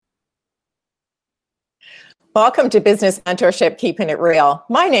Welcome to Business Mentorship, Keeping It Real.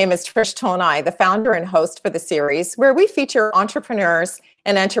 My name is Trish Tonai, the founder and host for the series, where we feature entrepreneurs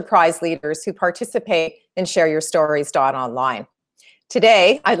and enterprise leaders who participate in Share Your Stories online.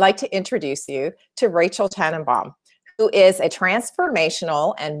 Today, I'd like to introduce you to Rachel Tannenbaum, who is a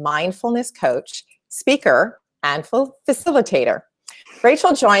transformational and mindfulness coach, speaker, and facilitator.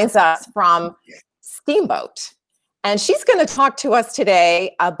 Rachel joins us from Steamboat, and she's going to talk to us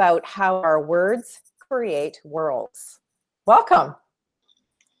today about how our words create worlds. Welcome.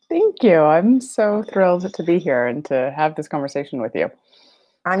 Thank you. I'm so thrilled to be here and to have this conversation with you.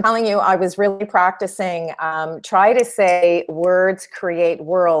 I'm telling you, I was really practicing, try to say words create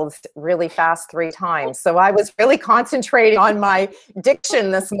worlds really fast 3 times. So I was really concentrating on my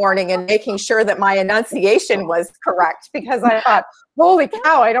diction this morning and making sure that my enunciation was correct, because I thought, holy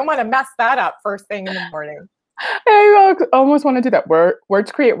cow, I don't want to mess that up first thing in the morning. I almost want to do that.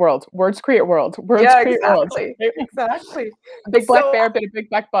 Words create worlds. Words create worlds. Words create worlds. Exactly. A big black bear bit a big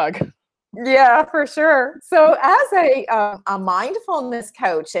black bug. Yeah, for sure. So as a mindfulness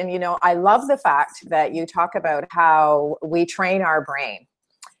coach, and, you know, I love the fact that you talk about how we train our brain.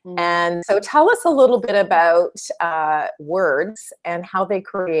 And so tell us a little bit about words and how they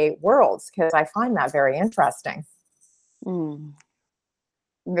create worlds, because I find that very interesting.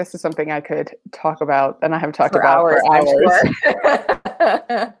 This is something I could talk about, and I have talked about for hours.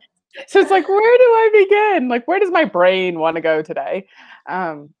 Sure. So it's like, where do I begin? Like, where does my brain want to go today?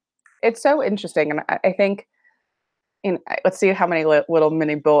 It's so interesting, and I think, let's see how many little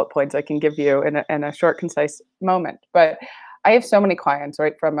mini bullet points I can give you in a short, concise moment. But I have so many clients,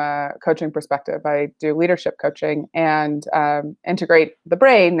 right, from a coaching perspective. I do leadership coaching and integrate the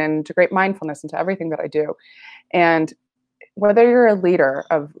brain and integrate mindfulness into everything that I do. And whether you're a leader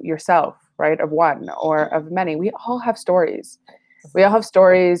of yourself, right, of one or of many, we all have stories. We all have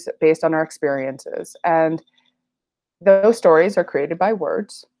stories based on our experiences. And those stories are created by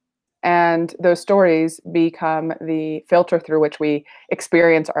words. And those stories become the filter through which we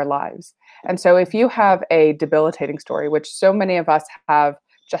experience our lives. And so if you have a debilitating story, which so many of us have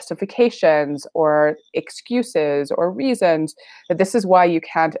justifications or excuses or reasons that this is why you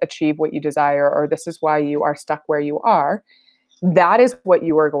can't achieve what you desire, or this is why you are stuck where you are, that is what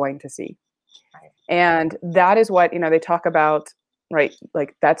you are going to see. Right. And that is what, they talk about, right?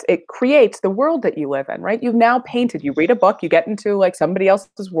 Like it creates the world that you live in, right? You've now painted, you read a book, you get into like somebody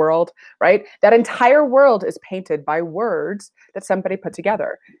else's world, right? That entire world is painted by words that somebody put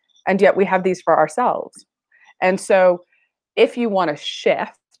together. And yet we have these for ourselves. And so if you want to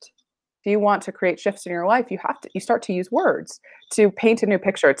shift, if you want to create shifts in your life, you start to use words to paint a new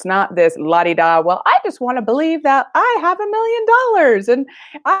picture. It's not this la-di-da, well, I just want to believe that I have $1 million and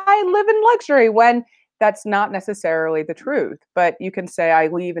I live in luxury, when that's not necessarily the truth. But you can say,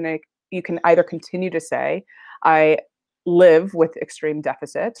 you can either continue to say, I live with extreme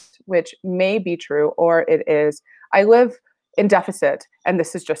deficit, which may be true, or it is, I live in deficit and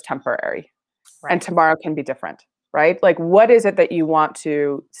this is just temporary, right, and tomorrow can be different. Right? Like, what is it that you want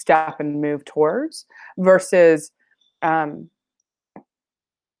to step and move towards versus,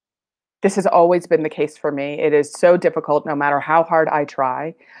 this has always been the case for me. It is so difficult, no matter how hard I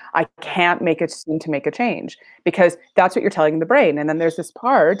try, I can't seem to make a change, because that's what you're telling the brain. And then there's this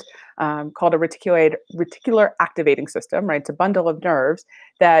part called a reticular activating system, right? It's a bundle of nerves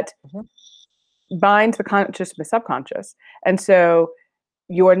that binds the conscious and the subconscious. And so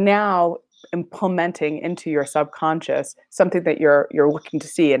you're now implementing into your subconscious something that you're looking to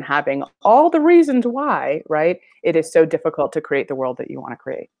see, and having all the reasons why, right, it is so difficult to create the world that you want to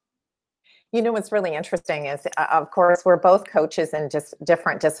create. You know, what's really interesting is, of course, we're both coaches in just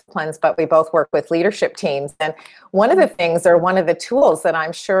different disciplines, but we both work with leadership teams. And one of the things, or one of the tools that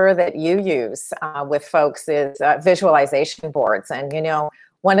I'm sure that you use with folks is visualization boards. And,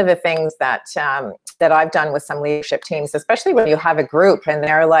 one of the things that I've done with some leadership teams, especially when you have a group and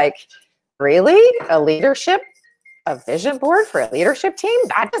they're like, really? A vision board for a leadership team?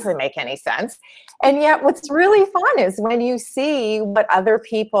 That doesn't make any sense. And yet what's really fun is when you see what other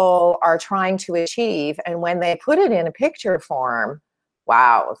people are trying to achieve, and when they put it in a picture form,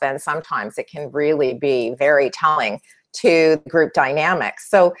 wow, then sometimes it can really be very telling to the group dynamics.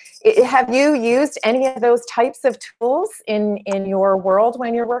 So have you used any of those types of tools in your world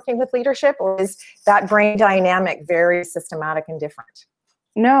when you're working with leadership, or is that brain dynamic very systematic and different?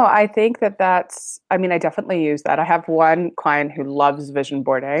 No, I think I mean, I definitely use that. I have one client who loves vision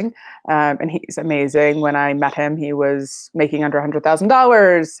boarding, and he's amazing. When I met him, he was making under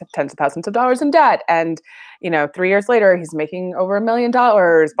 $100,000, tens of thousands of dollars in debt. And, 3 years later, he's making over $1 million,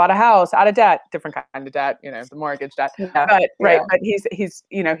 bought a house out of debt, different kind of debt, the mortgage debt. Yeah. But, right. Yeah. But he's,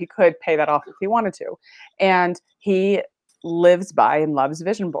 he could pay that off if he wanted to. And he lives by and loves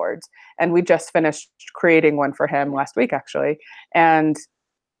vision boards. And we just finished creating one for him last week, actually. And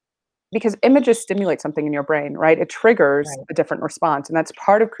because images stimulate something in your brain, right? It triggers Right. a different response. And that's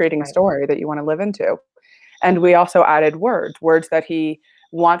part of creating a Right. story that you want to live into. And we also added words that he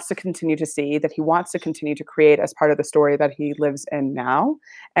wants to continue to see, that he wants to continue to create as part of the story that he lives in now,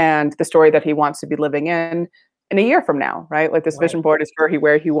 and the story that he wants to be living in a year from now, right? Like this Right. vision board is for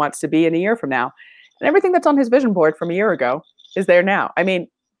where he wants to be in a year from now. And everything that's on his vision board from a year ago is there now. I mean,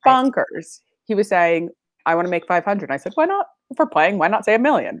 Right. bonkers. He was saying, I want to make 500. And I said, why not? If we're playing, why not say 1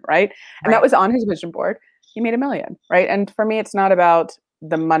 million, right? And that Right. was on his vision board. He made 1 million, right? And for me, it's not about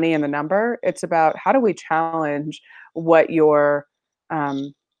the money and the number. It's about how do we challenge what your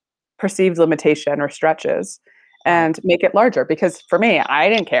perceived limitation or stretch is and make it larger. Because for me, I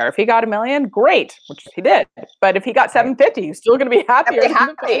didn't care. If he got 1 million, great, which he did. But if he got 750, he's still going to be happier.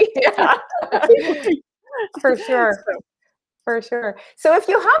 Happy. Yeah. For sure. For sure. So if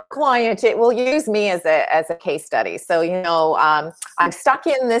you have a client, it will use me as a case study. So, I'm stuck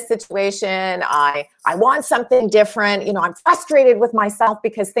in this situation. I want something different. I'm frustrated with myself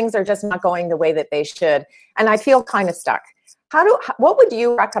because things are just not going the way that they should. And I feel kind of stuck. What would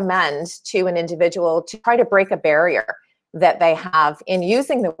you recommend to an individual to try to break a barrier that they have in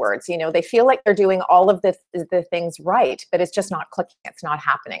using the words? They feel like they're doing all of the things right, but it's just not clicking. It's not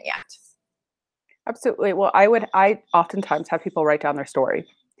happening yet. Absolutely. Well, I oftentimes have people write down their story,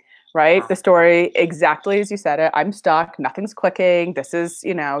 right? Wow. The story exactly as you said it. I'm stuck. Nothing's clicking. This is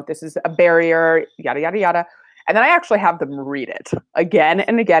a barrier, yada, yada, yada. And then I actually have them read it again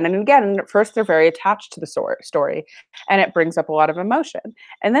and again and again. And at first they're very attached to the story and it brings up a lot of emotion.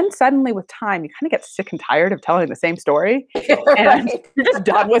 And then suddenly with time, you kind of get sick and tired of telling the same story and you're just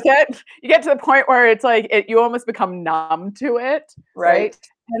done with it. You get to the point where it's like you almost become numb to it. Right.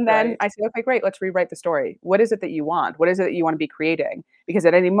 And then I say, okay, great, let's rewrite the story. What is it that you want? What is it that you want to be creating? Because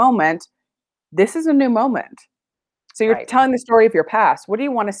at any moment, this is a new moment. So you're telling the story of your past. What do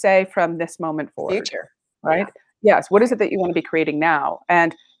you want to say from this moment forward? Future. Right? Yeah. Yes. What is it that you want to be creating now?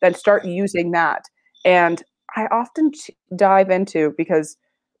 And then start using that. And I often dive into, because,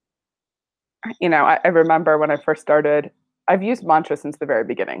 I remember when I first started, I've used mantras since the very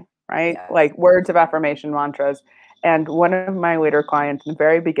beginning, right? Yes. Like words of affirmation mantras. And one of my later clients in the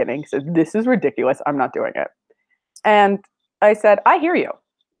very beginning said, this is ridiculous. I'm not doing it. And I said, I hear you.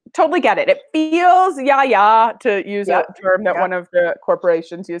 Totally get it. It feels yah-yah, to use a term that one of the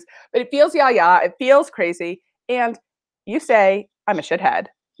corporations use, but it feels yah-yah. It feels crazy. And you say, I'm a shithead.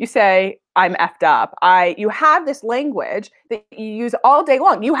 You say, I'm effed up. You have this language that you use all day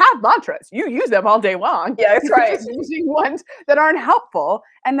long. You have mantras. You use them all day long. Yeah, that's right. You're just using ones that aren't helpful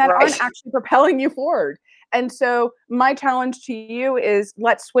and that aren't actually propelling you forward. And so my challenge to you is,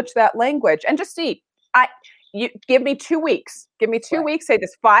 let's switch that language and just see. You give me 2 weeks. Give me 2 weeks. Say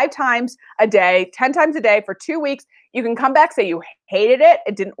this 5 times a day, 10 times a day for 2 weeks. You can come back, say you hated it.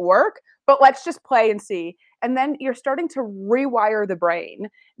 It didn't work, but let's just play and see. And then you're starting to rewire the brain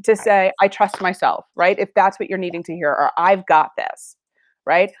to say, I trust myself, right? If that's what you're needing to hear, or I've got this,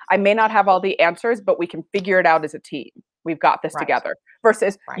 right? I may not have all the answers, but we can figure it out as a team. We've got this together.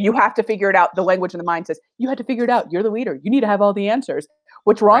 Versus you have to figure it out. The language and the mind says, you had to figure it out. You're the leader. You need to have all the answers.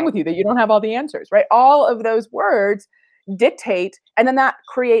 What's wrong with you that you don't have all the answers, right? All of those words dictate, and then that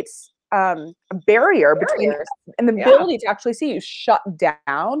creates a barrier between and the ability to actually see. You shut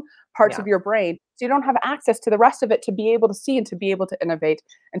down parts of your brain, so you don't have access to the rest of it to be able to see and to be able to innovate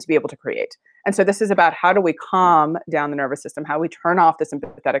and to be able to create. And so this is about, how do we calm down the nervous system? How we turn off the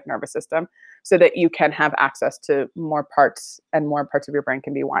sympathetic nervous system so that you can have access to more parts, and more parts of your brain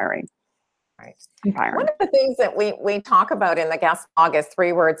can be wiring. Right. One of the things that we talk about in the guest blog is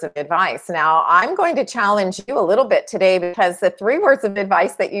 3 words of advice. Now, I'm going to challenge you a little bit today, because the 3 words of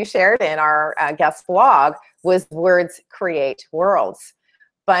advice that you shared in our guest blog was words create worlds.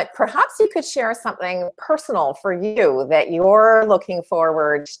 But perhaps you could share something personal for you that you're looking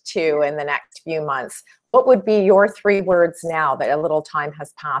forward to in the next few months. What would be your 3 words now that a little time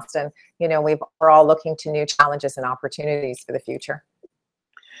has passed and, we're all looking to new challenges and opportunities for the future?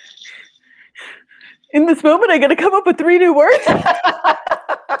 In this moment, I got to come up with 3 new words. I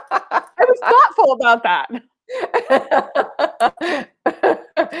was thoughtful about that.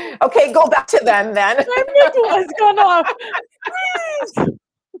 Okay, go back to them then. My amygdala has gone off. Please.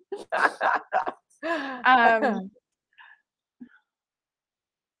 Um,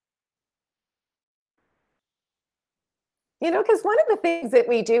 Because one of the things that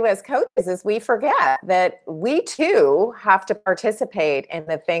we do as coaches is we forget that we too have to participate in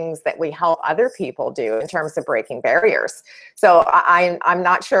the things that we help other people do in terms of breaking barriers. So I'm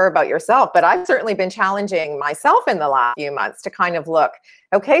not sure about yourself, but I've certainly been challenging myself in the last few months to kind of look,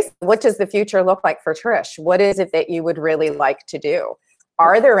 okay, so what does the future look like for Trish? What is it that you would really like to do?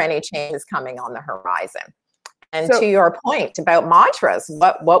 Are there any changes coming on the horizon? And to your point about mantras,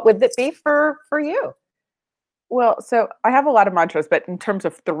 what would it be for you? Well, so I have a lot of mantras, but in terms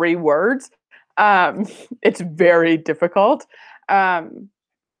of 3 words, it's very difficult. Um,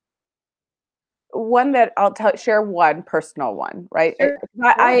 one that share one personal one, right? Sure.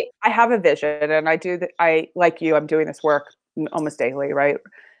 I have a vision, and I do that. I like you. I'm doing this work almost daily, right?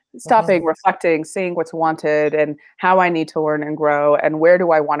 Stopping, reflecting, seeing what's wanted, and how I need to learn and grow, and where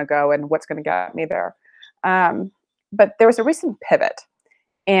do I want to go, and what's going to get me there. But there was a recent pivot,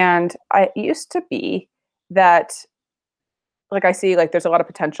 and it used to be that like I see like there's a lot of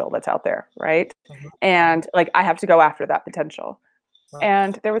potential that's out there, right? And like I have to go after that potential.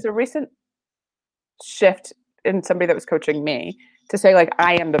 And there was a recent shift in somebody that was coaching me to say like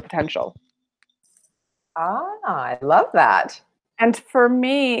I am the potential. I love that. And for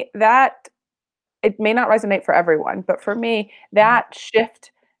me, that it may not resonate for everyone, but for me, that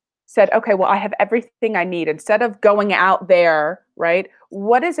shift said, okay, well, I have everything I need. Instead of going out there, right?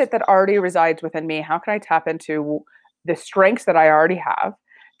 What is it that already resides within me? How can I tap into the strengths that I already have,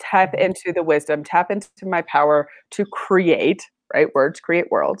 tap into the wisdom, tap into my power to create, right? Words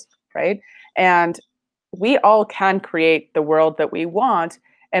create worlds, right? And we all can create the world that we want.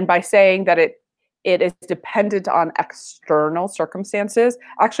 And by saying that it is dependent on external circumstances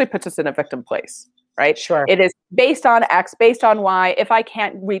actually puts us in a victim place, right? Sure. It is based on X, based on Y. If I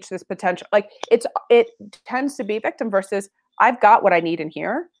can't reach this potential, like it tends to be victim versus I've got what I need in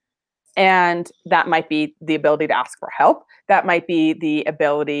here. And that might be the ability to ask for help. That might be the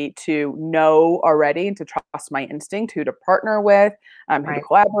ability to know already and to trust my instinct, who to partner with, who to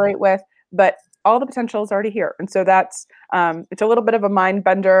collaborate with. But all the potential is already here. And so that's, it's a little bit of a mind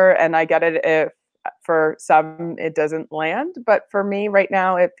bender. And I get it if for some it doesn't land. But for me right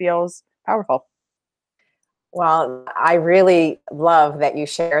now, it feels powerful. Well, I really love that you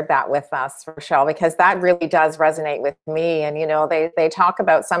shared that with us, Rochelle, because that really does resonate with me. And, they talk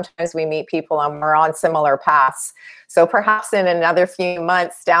about sometimes we meet people and we're on similar paths. So perhaps in another few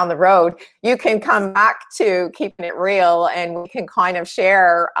months down the road, you can come back to Keeping It Real and we can kind of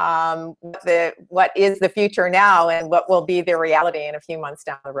share what is the future now and what will be the reality in a few months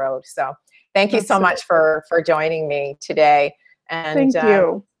down the road. So thank you so much for joining me today. And thank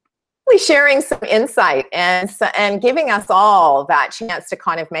you. Sharing some insight and giving us all that chance to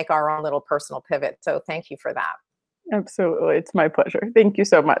kind of make our own little personal pivot. So thank you for that. Absolutely. It's my pleasure. Thank you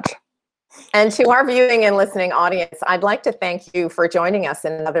so much. And to our viewing and listening audience, I'd like to thank you for joining us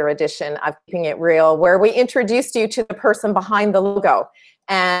in another edition of Keeping It Real, where we introduced you to the person behind the logo.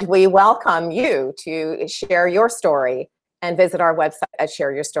 And we welcome you to share your story and visit our website at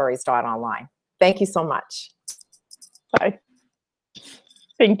shareyourstories.online. Thank you so much. Bye.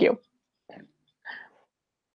 Thank you.